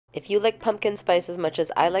If you like pumpkin spice as much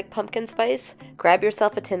as I like pumpkin spice, grab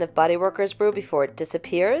yourself a tin of Body Workers brew before it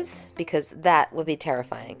disappears, because that would be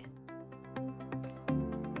terrifying.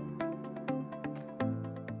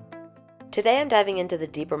 Today I'm diving into the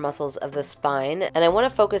deeper muscles of the spine, and I want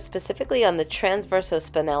to focus specifically on the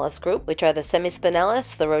transversospinalis group, which are the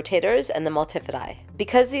semispinalis, the rotators, and the multifidi.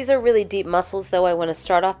 Because these are really deep muscles though, I want to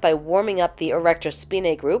start off by warming up the erector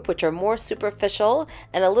spinae group, which are more superficial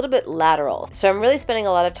and a little bit lateral. So I'm really spending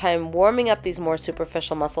a lot of time warming up these more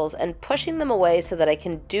superficial muscles and pushing them away so that I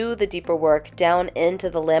can do the deeper work down into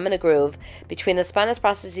the lamina groove between the spinous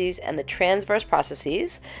processes and the transverse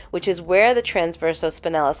processes, which is where the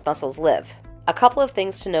transversospinalis muscles live. A couple of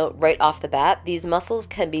things to note right off the bat: these muscles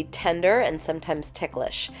can be tender and sometimes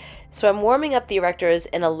ticklish. So I'm warming up the erectors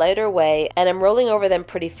in a lighter way and I'm rolling over them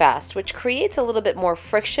pretty fast, which creates a little bit more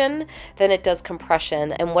friction than it does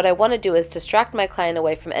compression. And what I want to do is distract my client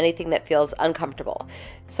away from anything that feels uncomfortable.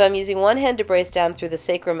 So I'm using one hand to brace down through the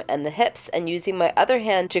sacrum and the hips and using my other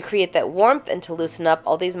hand to create that warmth and to loosen up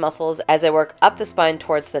all these muscles as I work up the spine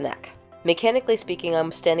towards the neck. Mechanically speaking,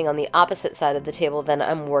 I'm standing on the opposite side of the table than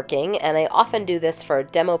I'm working, and I often do this for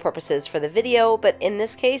demo purposes for the video, but in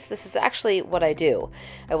this case, this is actually what I do.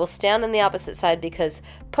 I will stand on the opposite side because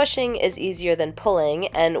pushing is easier than pulling,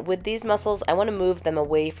 and with these muscles, I want to move them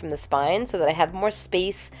away from the spine so that I have more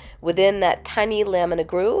space within that tiny lamina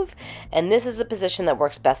groove, and this is the position that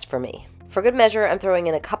works best for me. For good measure, I'm throwing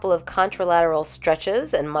in a couple of contralateral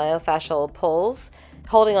stretches and myofascial pulls,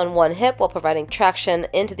 holding on one hip while providing traction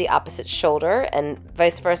into the opposite shoulder, and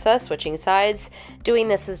vice versa, switching sides. Doing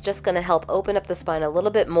this is just going to help open up the spine a little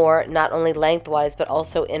bit more, not only lengthwise but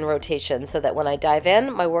also in rotation, so that when I dive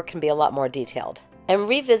in, my work can be a lot more detailed. I'm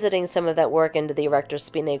revisiting some of that work into the erector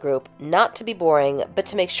spinae group, not to be boring, but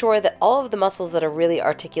to make sure that all of the muscles that are really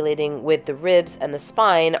articulating with the ribs and the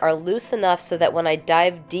spine are loose enough so that when I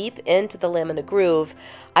dive deep into the lamina groove,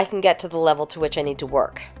 I can get to the level to which I need to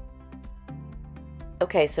work.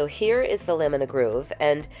 Okay, so here is the lamina groove,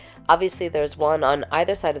 and obviously there's one on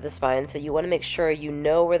either side of the spine, so you want to make sure you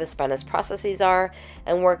know where the spinous processes are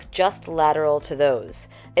and work just lateral to those.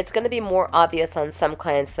 It's going to be more obvious on some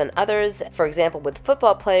clients than others. For example, with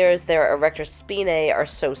football players, their erector spinae are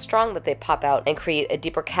so strong that they pop out and create a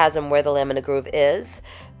deeper chasm where the lamina groove is.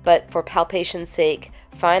 But for palpation's sake,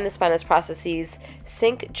 find the spinous processes,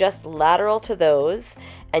 sink just lateral to those,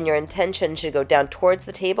 and your intention should go down towards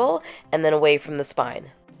the table and then away from the spine.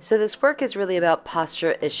 So this work is really about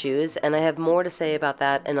posture issues, and I have more to say about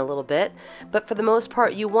that in a little bit, but for the most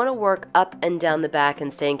part, you want to work up and down the back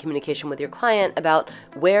and stay in communication with your client about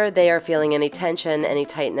where they are feeling any tension, any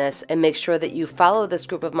tightness, and make sure that you follow this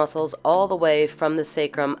group of muscles all the way from the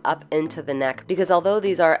sacrum up into the neck, because although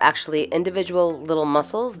these are actually individual little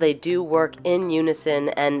muscles, they do work in unison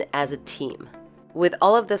and as a team. With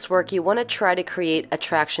all of this work, you want to try to create a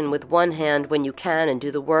traction with one hand when you can and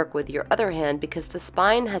do the work with your other hand, because the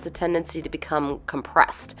spine has a tendency to become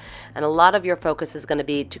compressed, and a lot of your focus is going to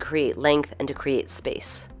be to create length and to create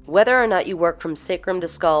space. Whether or not you work from sacrum to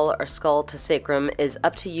skull or skull to sacrum is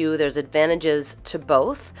up to you. There's advantages to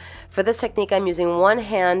both. For this technique, I'm using one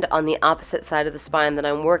hand on the opposite side of the spine that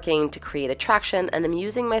I'm working to create a traction, and I'm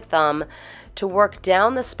using my thumb to work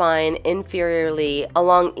down the spine inferiorly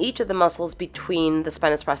along each of the muscles between the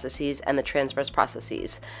spinous processes and the transverse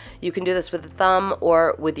processes. You can do this with the thumb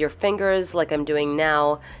or with your fingers like I'm doing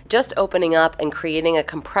now, just opening up and creating a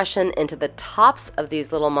compression into the tops of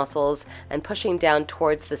these little muscles and pushing down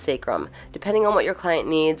towards the sacrum. Depending on what your client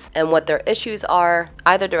needs and what their issues are,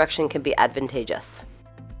 either direction can be advantageous.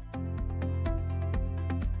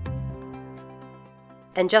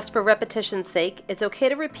 And just for repetition's sake, it's okay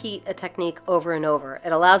to repeat a technique over and over.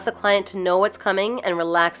 It allows the client to know what's coming and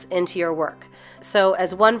relax into your work. So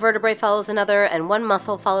as one vertebrae follows another and one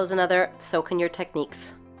muscle follows another, so can your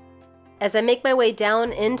techniques. As I make my way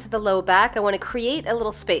down into the low back, I want to create a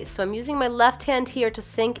little space. So I'm using my left hand here to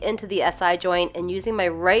sink into the SI joint and using my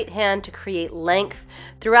right hand to create length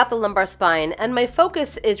throughout the lumbar spine. And my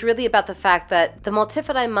focus is really about the fact that the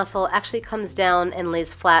multifidi muscle actually comes down and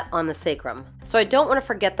lays flat on the sacrum. So I don't want to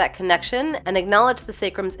forget that connection and acknowledge the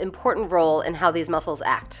sacrum's important role in how these muscles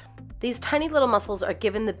act. These tiny little muscles are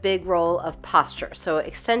given the big role of posture, so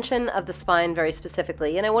extension of the spine very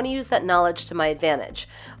specifically, and I want to use that knowledge to my advantage.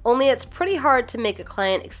 Only it's pretty hard to make a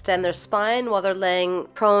client extend their spine while they're laying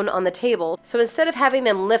prone on the table, so instead of having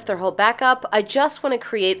them lift their whole back up, I just want to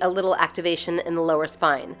create a little activation in the lower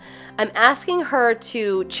spine. I'm asking her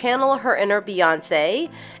to channel her inner Beyonce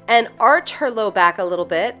and arch her low back a little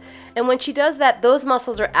bit, And when she does that, those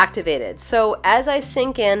muscles are activated. So as I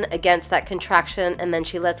sink in against that contraction and then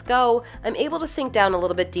she lets go, I'm able to sink down a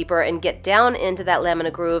little bit deeper and get down into that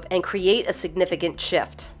lamina groove and create a significant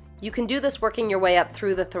shift. You can do this working your way up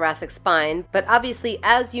through the thoracic spine, but obviously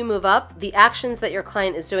as you move up, the actions that your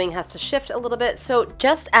client is doing has to shift a little bit, so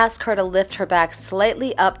just ask her to lift her back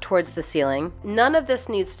slightly up towards the ceiling. None of this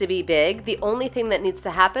needs to be big. The only thing that needs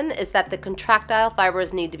to happen is that the contractile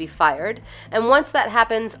fibers need to be fired, and once that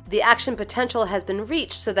happens, the action potential has been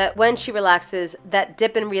reached so that when she relaxes, that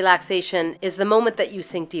dip in relaxation is the moment that you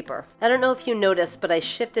sink deeper. I don't know if you noticed, but I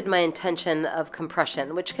shifted my intention of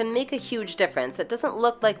compression, which can make a huge difference. It doesn't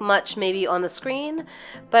look like much maybe on the screen,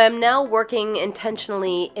 but I'm now working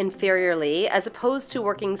intentionally inferiorly as opposed to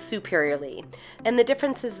working superiorly. And the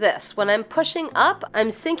difference is this: when I'm pushing up,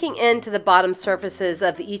 I'm sinking into the bottom surfaces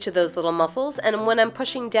of each of those little muscles, and when I'm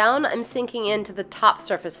pushing down, I'm sinking into the top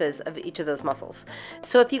surfaces of each of those muscles.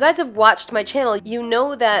 So if you guys have watched my channel, you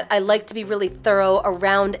know that I like to be really thorough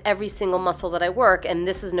around every single muscle that I work, and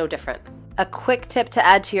this is no different. A quick tip to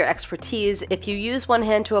add to your expertise: if you use one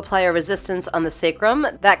hand to apply a resistance on the sacrum,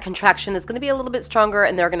 that contraction is going to be a little bit stronger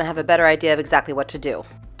and they're going to have a better idea of exactly what to do.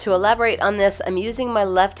 To elaborate on this, I'm using my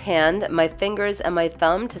left hand, my fingers, and my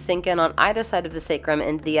thumb to sink in on either side of the sacrum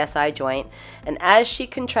into the SI joint. And as she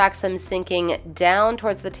contracts, I'm sinking down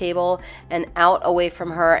towards the table and out away from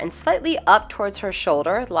her and slightly up towards her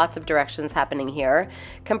shoulder. Lots of directions happening here.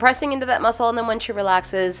 Compressing into that muscle, and then when she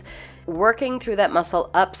relaxes, working through that muscle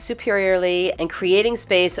up superiorly and creating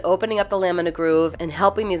space, opening up the lamina groove and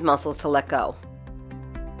helping these muscles to let go.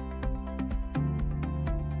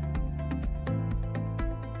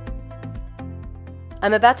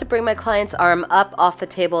 I'm about to bring my client's arm up off the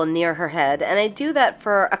table near her head, and I do that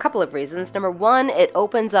for a couple of reasons. Number one, it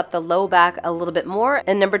opens up the low back a little bit more,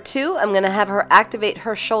 and number two, I'm going to have her activate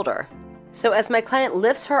her shoulder. So as my client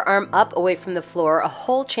lifts her arm up away from the floor, a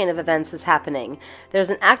whole chain of events is happening. There's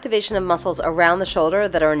an activation of muscles around the shoulder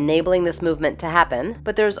that are enabling this movement to happen,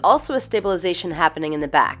 but there's also a stabilization happening in the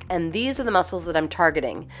back, and these are the muscles that I'm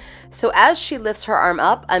targeting. So as she lifts her arm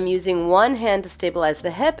up, I'm using one hand to stabilize the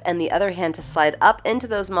hip and the other hand to slide up into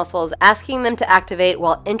those muscles, asking them to activate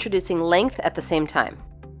while introducing length at the same time.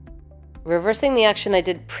 Reversing the action I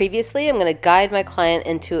did previously, I'm going to guide my client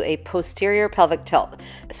into a posterior pelvic tilt.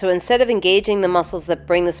 So instead of engaging the muscles that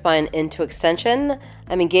bring the spine into extension,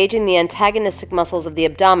 I'm engaging the antagonistic muscles of the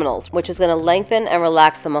abdominals, which is going to lengthen and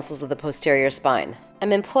relax the muscles of the posterior spine.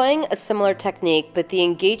 I'm employing a similar technique, but the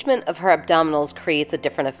engagement of her abdominals creates a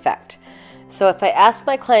different effect. So if I ask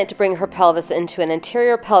my client to bring her pelvis into an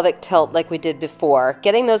anterior pelvic tilt like we did before,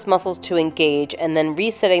 getting those muscles to engage and then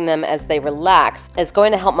resetting them as they relax is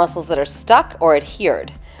going to help muscles that are stuck or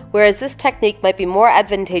adhered. Whereas this technique might be more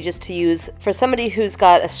advantageous to use for somebody who's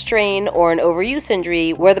got a strain or an overuse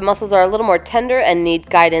injury where the muscles are a little more tender and need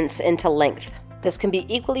guidance into length. This can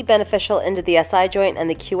be equally beneficial into the SI joint and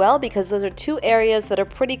the QL because those are two areas that are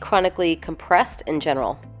pretty chronically compressed in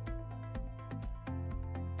general.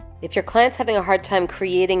 If your client's having a hard time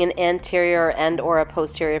creating an anterior and/or a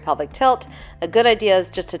posterior pelvic tilt, a good idea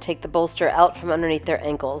is just to take the bolster out from underneath their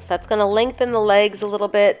ankles. That's going to lengthen the legs a little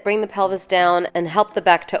bit, bring the pelvis down, and help the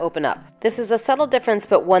back to open up. This is a subtle difference,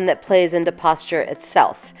 but one that plays into posture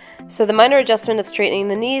itself. So the minor adjustment of straightening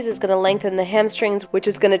the knees is going to lengthen the hamstrings, which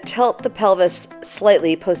is going to tilt the pelvis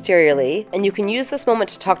slightly posteriorly, and you can use this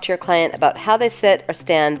moment to talk to your client about how they sit or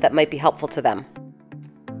stand that might be helpful to them.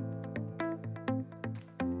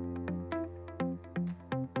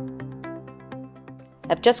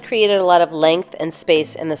 I've just created a lot of length and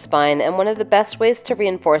space in the spine, and one of the best ways to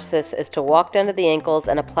reinforce this is to walk down to the ankles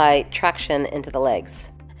and apply traction into the legs.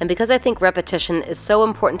 And because I think repetition is so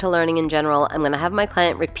important to learning in general, I'm going to have my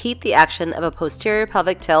client repeat the action of a posterior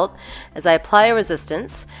pelvic tilt as I apply a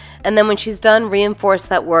resistance, and then when she's done, reinforce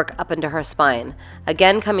that work up into her spine.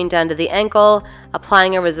 Again, coming down to the ankle,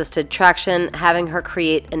 applying a resisted traction, having her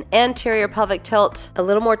create an anterior pelvic tilt, a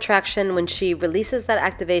little more traction when she releases that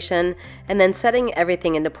activation, and then setting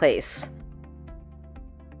everything into place.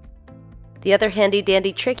 The other handy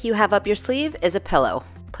dandy trick you have up your sleeve is a pillow.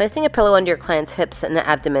 Placing a pillow under your client's hips and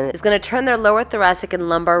abdomen is going to turn their lower thoracic and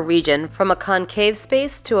lumbar region from a concave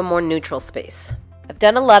space to a more neutral space. I've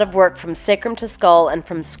done a lot of work from sacrum to skull and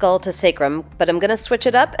from skull to sacrum, but I'm going to switch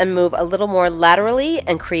it up and move a little more laterally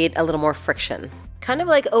and create a little more friction. Kind of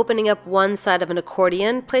like opening up one side of an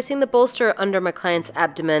accordion, placing the bolster under my client's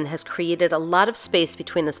abdomen has created a lot of space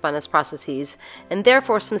between the spinous processes and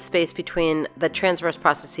therefore some space between the transverse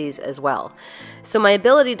processes as well. So my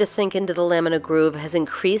ability to sink into the lamina groove has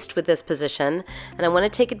increased with this position, and I want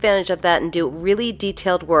to take advantage of that and do really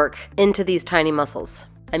detailed work into these tiny muscles.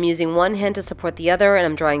 I'm using one hand to support the other, and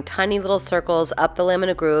I'm drawing tiny little circles up the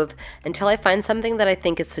lamina groove until I find something that I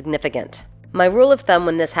think is significant. My rule of thumb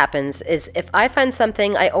when this happens is if I find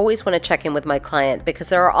something, I always want to check in with my client, because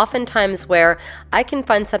there are often times where I can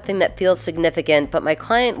find something that feels significant, but my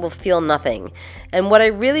client will feel nothing. And what I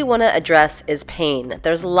really want to address is pain.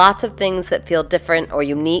 There's lots of things that feel different or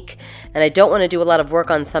unique, and I don't want to do a lot of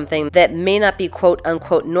work on something that may not be quote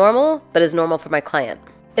unquote normal, but is normal for my client.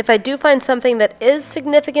 If I do find something that is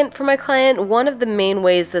significant for my client, one of the main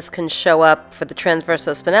ways this can show up for the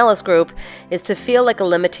transversospinalis group is to feel like a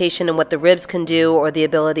limitation in what the ribs can do or the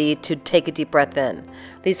ability to take a deep breath in.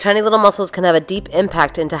 These tiny little muscles can have a deep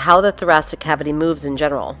impact into how the thoracic cavity moves in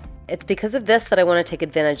general. It's because of this that I want to take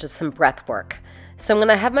advantage of some breath work. So I'm going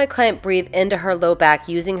to have my client breathe into her low back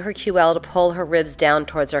using her QL to pull her ribs down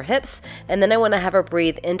towards her hips, and then I want to have her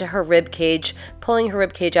breathe into her rib cage, pulling her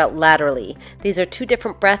rib cage out laterally. These are two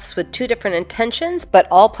different breaths with two different intentions, but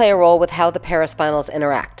all play a role with how the paraspinals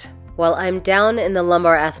interact. While I'm down in the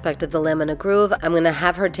lumbar aspect of the lamina groove, I'm going to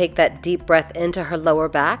have her take that deep breath into her lower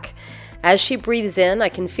back. As she breathes in, I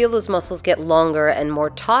can feel those muscles get longer and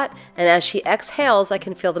more taut, and as she exhales, I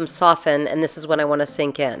can feel them soften, and this is when I want to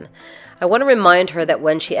sink in. I want to remind her that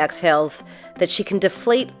when she exhales, that she can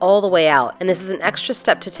deflate all the way out, and this is an extra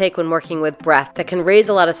step to take when working with breath that can raise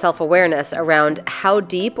a lot of self-awareness around how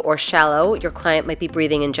deep or shallow your client might be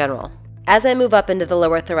breathing in general. As I move up into the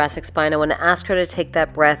lower thoracic spine, I want to ask her to take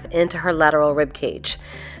that breath into her lateral rib cage.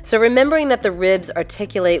 So remembering that the ribs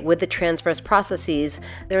articulate with the transverse processes,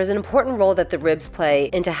 there is an important role that the ribs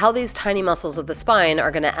play into how these tiny muscles of the spine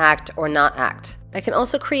are going to act or not act. I can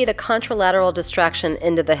also create a contralateral distraction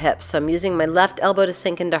into the hips. So I'm using my left elbow to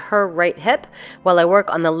sink into her right hip while I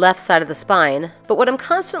work on the left side of the spine. But what I'm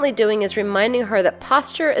constantly doing is reminding her that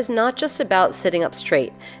posture is not just about sitting up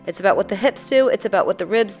straight. It's about what the hips do, it's about what the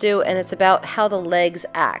ribs do, and it's about how the legs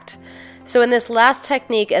act. So in this last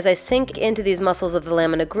technique, as I sink into these muscles of the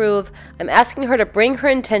lamina groove, I'm asking her to bring her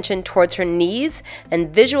intention towards her knees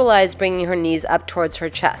and visualize bringing her knees up towards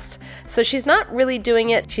her chest. So she's not really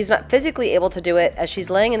doing it, she's not physically able to do it as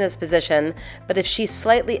she's laying in this position, but if she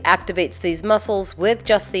slightly activates these muscles with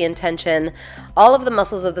just the intention, all of the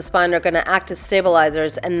muscles of the spine are going to act as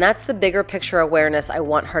stabilizers, and that's the bigger picture awareness I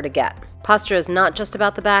want her to get. Posture is not just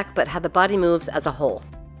about the back, but how the body moves as a whole.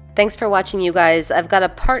 Thanks for watching, you guys. I've got a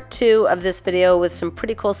part 2 of this video with some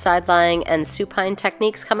pretty cool side lying and supine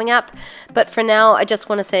techniques coming up. But for now, I just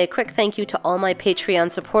want to say a quick thank you to all my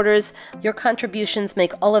Patreon supporters. Your contributions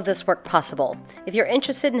make all of this work possible. If you're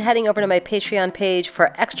interested in heading over to my Patreon page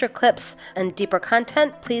for extra clips and deeper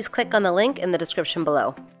content, please click on the link in the description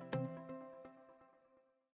below.